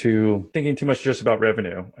get thinking too much just about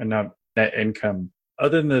revenue and not net income.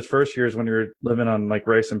 Other than the first years when you were living on like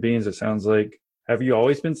rice and beans, it sounds like, have you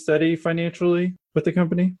always been steady financially with the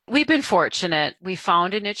company? We've been fortunate. We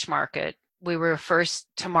found a niche market. We were first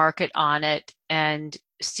to market on it. And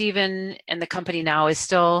Stephen and the company now is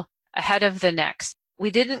still ahead of the next.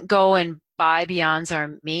 We didn't go and buy beyond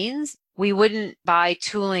our means. We wouldn't buy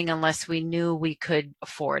tooling unless we knew we could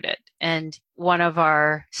afford it. And one of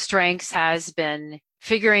our strengths has been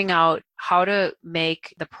figuring out how to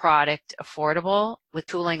make the product affordable with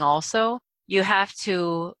tooling also. You have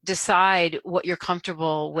to decide what you're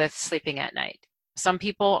comfortable with sleeping at night. Some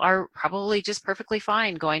people are probably just perfectly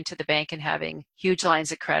fine going to the bank and having huge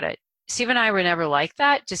lines of credit. Steve and I were never like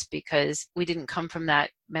that just because we didn't come from that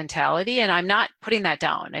mentality. And I'm not putting that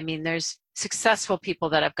down. I mean, there's successful people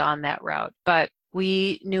that have gone that route, but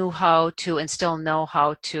we knew how to and still know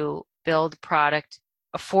how to build product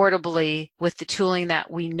affordably with the tooling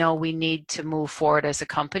that we know we need to move forward as a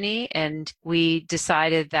company. And we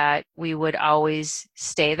decided that we would always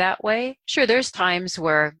stay that way. Sure, there's times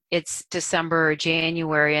where it's December or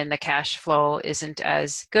January and the cash flow isn't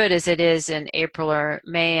as good as it is in April or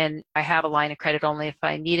May, and I have a line of credit only if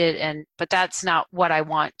I need it. But that's not what I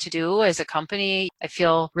want to do as a company. I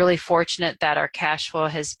feel really fortunate that our cash flow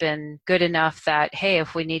has been good enough that, hey,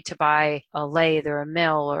 if we need to buy a lathe or a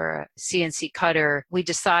mill or a CNC cutter, we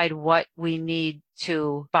decide what we need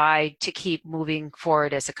to buy to keep moving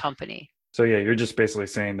forward as a company. So yeah, you're just basically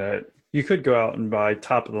saying that you could go out and buy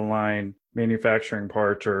top of the line manufacturing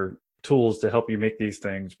parts or tools to help you make these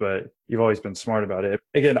things, but you've always been smart about it.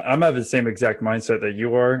 Again, I'm of the same exact mindset that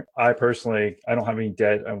you are. I personally, I don't have any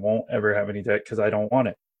debt. I won't ever have any debt because I don't want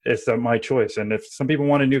it. It's my choice. And if some people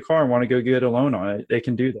want a new car and want to go get a loan on it, they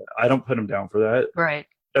can do that. I don't put them down for that. Right.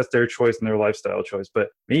 That's their choice and their lifestyle choice. But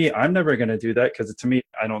me, I'm never going to do that because to me,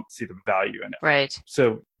 I don't see the value in it. Right.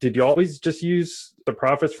 So did you always just use the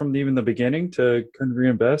profits from even the beginning to kind of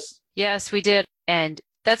reinvest? Yes, we did. And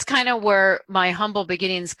that's kind of where my humble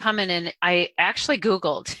beginnings come in. And I actually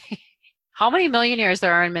Googled how many millionaires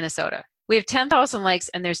there are in Minnesota. We have 10,000 lakes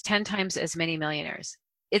and there's 10 times as many millionaires.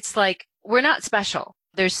 It's like, we're not special.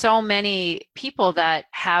 There's so many people that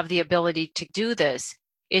have the ability to do this.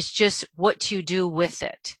 It's just what you do with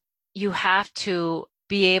it. You have to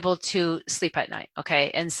be able to sleep at night. Okay.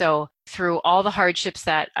 And so through all the hardships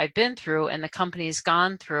that I've been through and the company's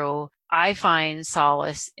gone through, I find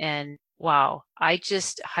solace in, wow, I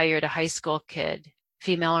just hired a high school kid,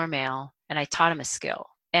 female or male, and I taught him a skill.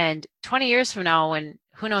 And 20 years from now, when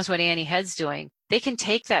who knows what Annie Head's doing, they can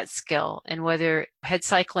take that skill, and whether Head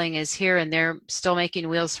Cycling is here and they're still making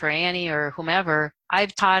wheels for Annie or whomever,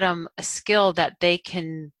 I've taught them a skill that they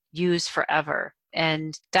can use forever.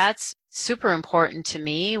 And that's super important to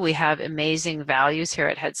me. We have amazing values here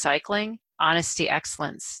at Head Cycling: honesty,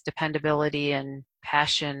 excellence, dependability, and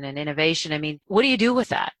passion and innovation. I mean, what do you do with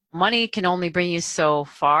that? Money can only bring you so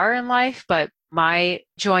far in life, but my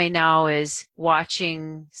joy now is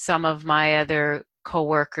watching some of my other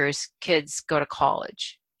coworkers' kids go to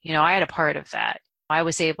college. You know, I had a part of that. I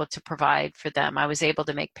was able to provide for them. I was able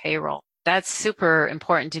to make payroll. That's super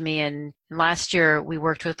important to me. And last year we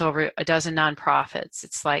worked with over a dozen nonprofits.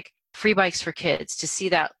 It's like free bikes for kids, to see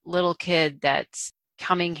that little kid that's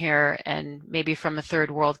coming here and maybe from a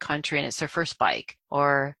third world country and it's their first bike,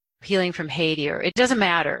 or healing from Haiti, or it doesn't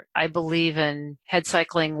matter. I believe in head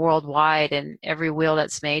cycling worldwide, and every wheel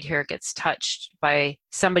that's made here gets touched by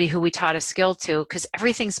somebody who we taught a skill to, because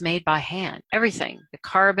everything's made by hand. Everything. The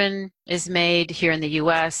carbon is made here in the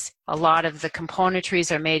US. A lot of the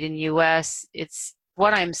componentries are made in the US. It's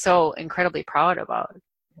what I'm so incredibly proud about.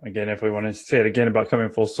 Again, if we want to say it again about coming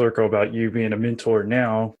full circle about you being a mentor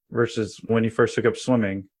now versus when you first took up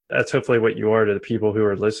swimming, that's hopefully what you are to the people who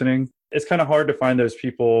are listening. It's kind of hard to find those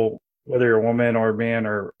people, whether you're a woman or a man,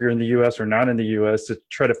 or you're in the US or not in the US, to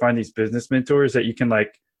try to find these business mentors that you can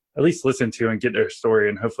like at least listen to and get their story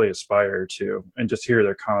and hopefully aspire to and just hear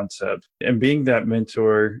their concept. And being that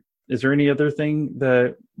mentor, is there any other thing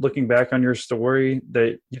that, looking back on your story,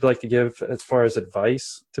 that you'd like to give as far as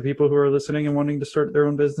advice to people who are listening and wanting to start their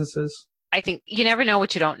own businesses? I think you never know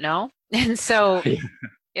what you don't know. And so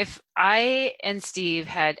if I and Steve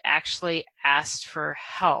had actually asked for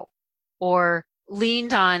help or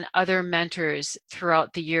leaned on other mentors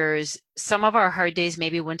throughout the years, some of our hard days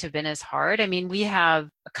maybe wouldn't have been as hard. I mean, we have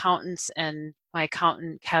accountants, and my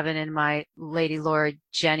accountant, Kevin, and my lady Lord,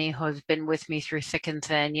 Jenny, who have been with me through thick and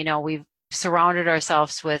thin. You know, we've surrounded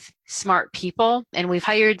ourselves with smart people, and we've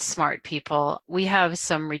hired smart people. We have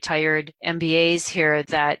some retired MBAs here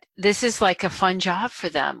that this is like a fun job for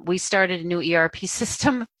them. We started a new ERP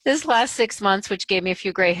system this last 6 months, which gave me a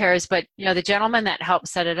few gray hairs, but you know, the gentleman that helped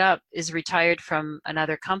set it up is retired from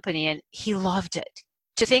another company and he loved it.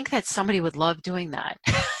 To think that somebody would love doing that.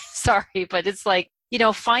 Sorry, but it's like, you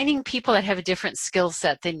know, finding people that have a different skill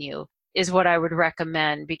set than you is what I would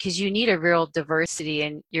recommend, because you need a real diversity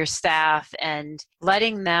in your staff, and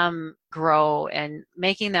letting them grow and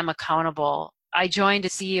making them accountable. I joined a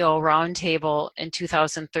CEO roundtable in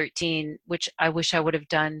 2013, which I wish I would have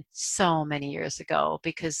done so many years ago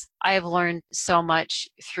because I have learned so much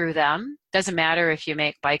through them. Doesn't matter if you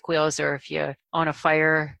make bike wheels or if you own a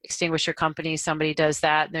fire extinguisher company, somebody does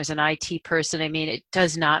that, and there's an IT person. I mean, it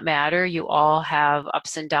does not matter. You all have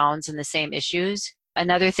ups and downs and the same issues.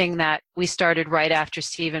 Another thing that we started right after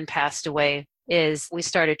Stephen passed away is we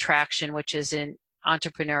started Traction, which is an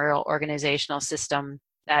entrepreneurial organizational system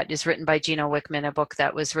that is written by Gino Wickman, a book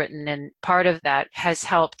that was written. And part of that has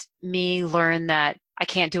helped me learn that I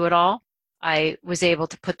can't do it all. I was able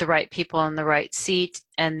to put the right people in the right seat,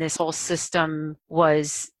 and this whole system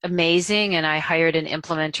was amazing. And I hired an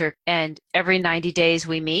implementer, and every 90 days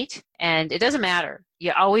we meet, and it doesn't matter.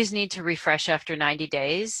 You always need to refresh after 90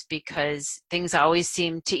 days because things always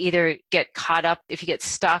seem to either get caught up. If you get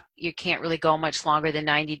stuck, you can't really go much longer than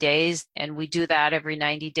 90 days. And we do that every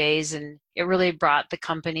 90 days. And it really brought the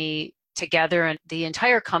company together, and the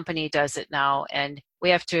entire company does it now. And we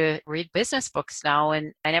have to read business books now.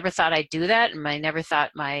 And I never thought I'd do that. And I never thought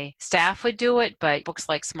my staff would do it. But books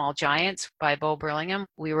like Small Giants by Bo Burlingham,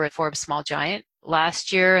 we were at Forbes Small Giant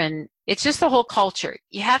last year. And it's just the whole culture.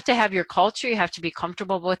 You have to have your culture. You have to be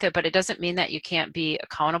comfortable with it. But it doesn't mean that you can't be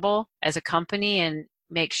accountable as a company and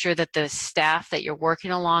make sure that the staff that you're working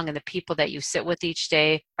along and the people that you sit with each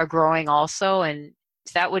day are growing also. And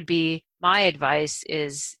that would be my advice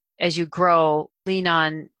is, as you grow, lean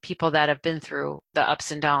on people that have been through the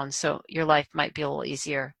ups and downs so your life might be a little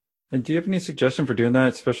easier. And do you have any suggestion for doing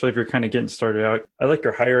that, especially if you're kind of getting started out? I like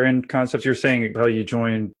your higher end concepts. You're saying how you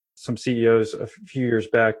joined some CEOs a few years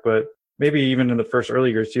back, but maybe even in the first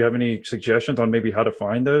early years, do you have any suggestions on maybe how to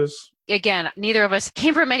find those? Again, neither of us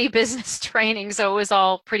came from any business training, so it was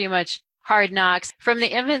all pretty much hard knocks. From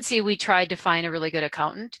the infancy, we tried to find a really good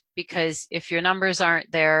accountant because if your numbers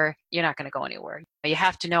aren't there, you're not going to go anywhere. You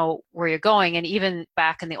have to know where you're going. And even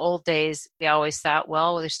back in the old days, we always thought,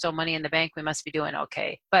 well, there's still money in the bank. We must be doing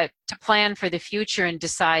okay. But to plan for the future and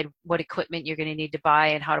decide what equipment you're going to need to buy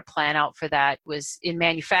and how to plan out for that was in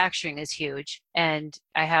manufacturing is huge. And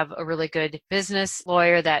I have a really good business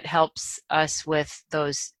lawyer that helps us with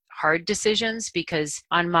those hard decisions because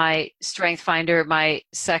on my strength finder, my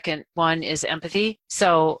second one is empathy.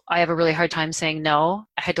 So I have a really hard time saying no.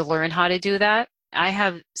 I had to learn how to do that. I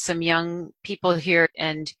have some young people here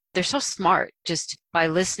and they're so smart just by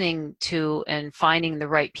listening to and finding the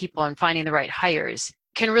right people and finding the right hires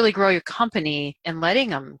can really grow your company and letting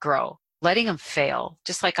them grow. Letting them fail,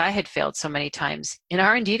 just like I had failed so many times. In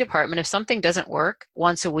R&D department, if something doesn't work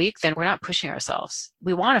once a week, then we're not pushing ourselves.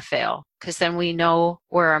 We want to fail because then we know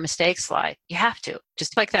where our mistakes lie. You have to.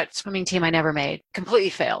 Just like that swimming team I never made,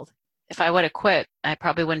 completely failed. If I would have quit, I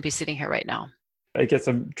probably wouldn't be sitting here right now. I guess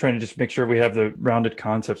I'm trying to just make sure we have the rounded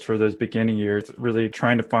concepts for those beginning years, really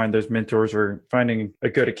trying to find those mentors or finding a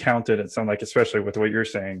good accountant. It sounds like, especially with what you're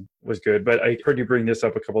saying, was good. But I heard you bring this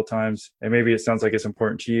up a couple of times, and maybe it sounds like it's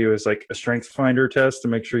important to you as like a strength finder test to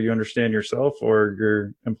make sure you understand yourself or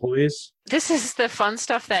your employees. This is the fun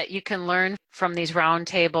stuff that you can learn from these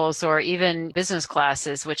roundtables or even business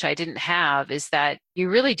classes, which I didn't have, is that you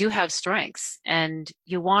really do have strengths and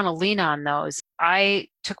you want to lean on those. I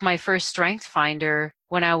took my first strength finder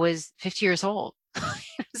when I was 50 years old.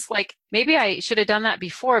 It's like, maybe I should have done that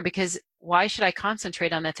before because why should I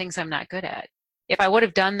concentrate on the things I'm not good at? If I would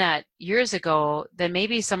have done that years ago, then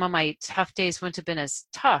maybe some of my tough days wouldn't have been as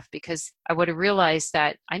tough because I would have realized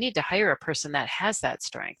that I need to hire a person that has that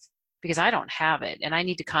strength because I don't have it and I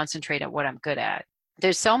need to concentrate on what I'm good at.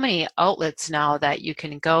 There's so many outlets now that you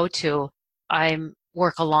can go to. I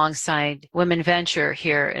work alongside Women Venture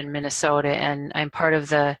here in Minnesota, and I'm part of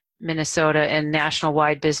the Minnesota and National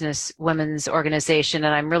Wide Business Women's Organization.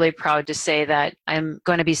 And I'm really proud to say that I'm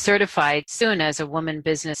going to be certified soon as a woman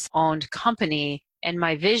business owned company. And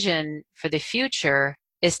my vision for the future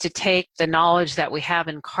is to take the knowledge that we have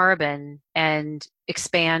in carbon and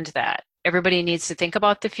expand that. Everybody needs to think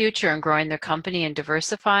about the future and growing their company and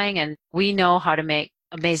diversifying. And we know how to make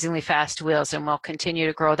amazingly fast wheels and we'll continue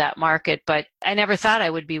to grow that market. But I never thought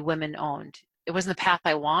I would be women owned. It wasn't the path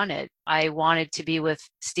I wanted. I wanted to be with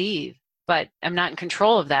Steve, but I'm not in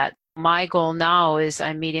control of that. My goal now is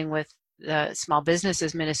I'm meeting with the Small Business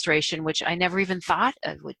Administration, which I never even thought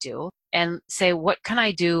I would do, and say, what can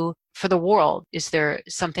I do for the world? Is there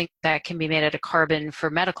something that can be made out of carbon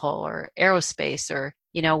for medical or aerospace? Or,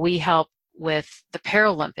 we help with the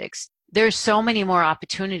Paralympics. There's so many more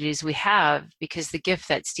opportunities we have because the gift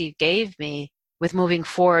that Steve gave me with moving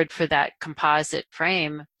forward for that composite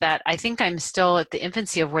frame, that I think I'm still at the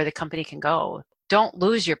infancy of where the company can go. Don't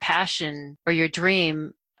lose your passion or your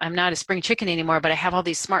dream I'm not a spring chicken anymore, but I have all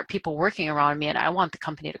these smart people working around me and I want the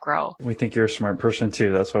company to grow. We think you're a smart person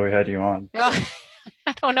too. That's why we had you on. Well,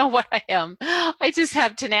 I don't know what I am. I just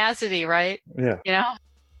have tenacity, right? Yeah. You know?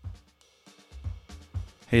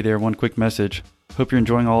 Hey there, one quick message. Hope you're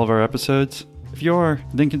enjoying all of our episodes. If you are,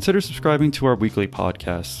 then consider subscribing to our weekly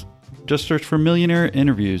podcasts. Just search for Millionaire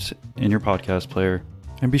Interviews in your podcast player.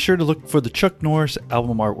 And be sure to look for the Chuck Norris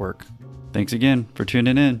album artwork. Thanks again for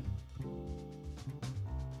tuning in.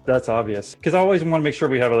 That's obvious. Because I always want to make sure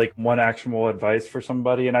we have like one actionable advice for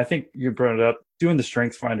somebody. And I think you brought it up, doing the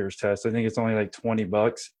Strengths Finders test. I think it's only like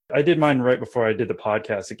 $20. I did mine right before I did the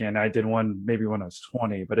podcast again. I did one maybe when I was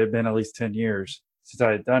 20, but it had been at least 10 years since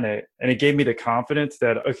I had done it. And it gave me the confidence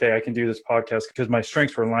that, okay, I can do this podcast because my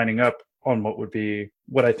strengths were lining up on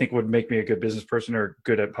what I think would make me a good business person or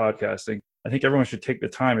good at podcasting. I think everyone should take the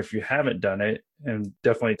time if you haven't done it and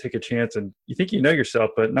definitely take a chance. And you think you know yourself,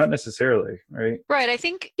 but not necessarily, right? Right. I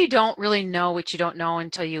think you don't really know what you don't know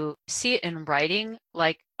until you see it in writing.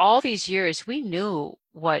 Like all these years, we knew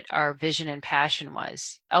what our vision and passion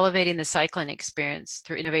was, elevating the cycling experience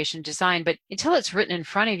through innovation design. But until it's written in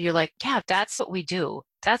front of you, like, yeah, that's what we do.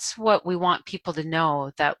 That's what we want people to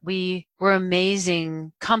know, that we're an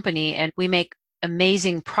amazing company and we make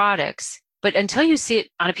amazing products. But until you see it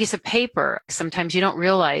on a piece of paper, sometimes you don't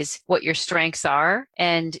realize what your strengths are.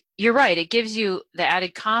 And you're right. It gives you the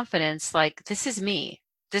added confidence, like, this is me.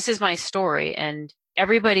 This is my story. And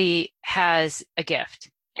everybody has a gift.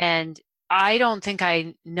 And I don't think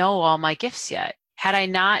I know all my gifts yet. Had I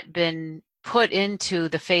not been put into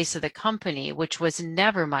the face of the company, which was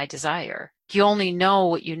never my desire. You only know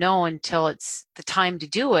what you know until it's the time to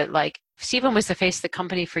do it. Like Stephen was the face of the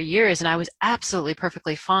company for years, and I was absolutely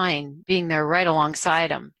perfectly fine being there right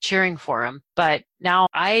alongside him, cheering for him. But now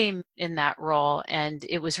I'm in that role, and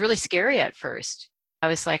it was really scary at first. I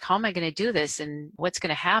was like, how am I going to do this? And what's going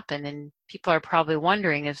to happen? And people are probably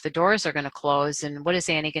wondering if the doors are going to close and what is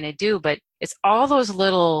Annie going to do? But it's all those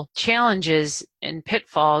little challenges and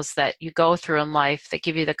pitfalls that you go through in life that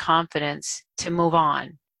give you the confidence to move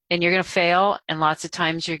on. And you're going to fail. And lots of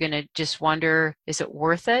times you're going to just wonder, is it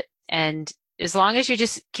worth it? And as long as you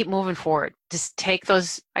just keep moving forward, just take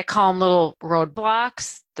those, I call them little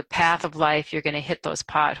roadblocks, the path of life, you're going to hit those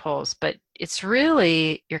potholes. But it's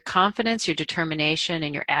really your confidence, your determination,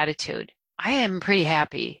 and your attitude. I am pretty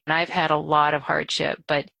happy, and I've had a lot of hardship,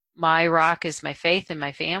 but my rock is my faith and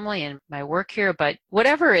my family and my work here. But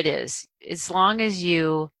whatever it is, as long as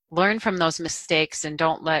you learn from those mistakes and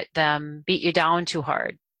don't let them beat you down too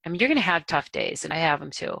hard. I mean, you're going to have tough days, and I have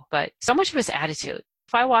them too, but so much of it's attitude.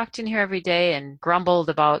 If I walked in here every day and grumbled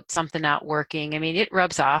about something not working, I mean, it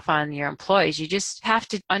rubs off on your employees. You just have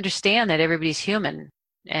to understand that everybody's human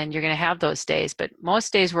and you're going to have those days. But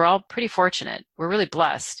most days we're all pretty fortunate. We're really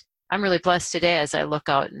blessed. I'm really blessed today as I look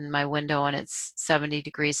out in my window and it's 70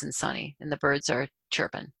 degrees and sunny and the birds are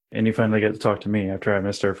chirping. And you finally get to talk to me after I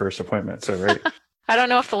missed our first appointment. So, right. I don't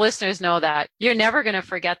know if the listeners know that. You're never going to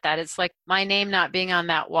forget that. It's like my name not being on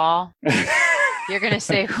that wall. You're going to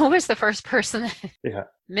say, who was the first person that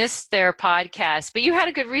missed their podcast? But you had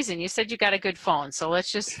a good reason. You said you got a good phone. So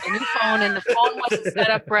let's just, a new phone and the phone wasn't set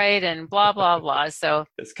up right and blah, blah, blah. So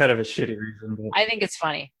it's kind of a shitty reason. But I think it's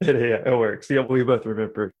funny. Yeah, it works. Yeah, we both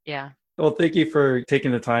remember. Yeah. Well, thank you for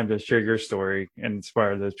taking the time to share your story and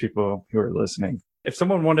inspire those people who are listening. If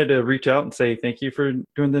someone wanted to reach out and say thank you for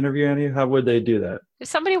doing the interview, Annie, how would they do that? If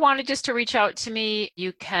somebody wanted just to reach out to me,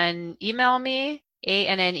 you can email me,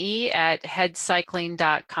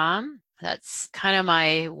 ANNE@headcycling.com. That's kind of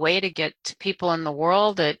my way to get to people in the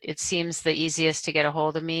world. It seems the easiest to get a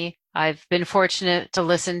hold of me. I've been fortunate to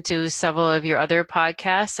listen to several of your other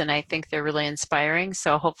podcasts, and I think they're really inspiring.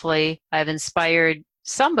 So hopefully I've inspired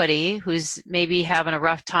somebody who's maybe having a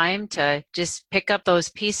rough time to just pick up those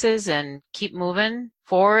pieces and keep moving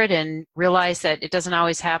forward and realize that it doesn't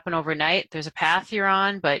always happen overnight. There's a path you're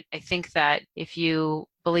on, but I think that if you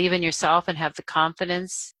believe in yourself and have the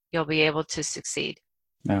confidence, you'll be able to succeed.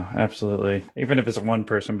 No, absolutely. Even if it's one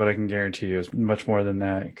person, but I can guarantee you it's much more than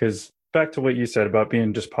that. Because back to what you said about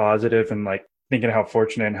being just positive and like thinking how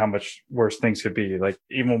fortunate and how much worse things could be. Like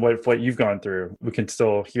even what you've gone through, we can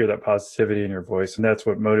still hear that positivity in your voice. And that's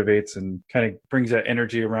what motivates and kind of brings that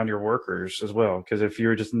energy around your workers as well. Because if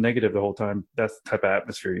you're just negative the whole time, that's the type of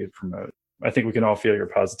atmosphere you'd promote. I think we can all feel your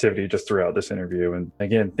positivity just throughout this interview. And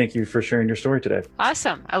again, thank you for sharing your story today.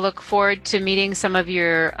 Awesome. I look forward to meeting some of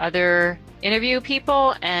your other interview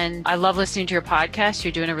people. And I love listening to your podcast.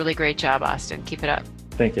 You're doing a really great job, Austin. Keep it up.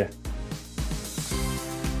 Thank you.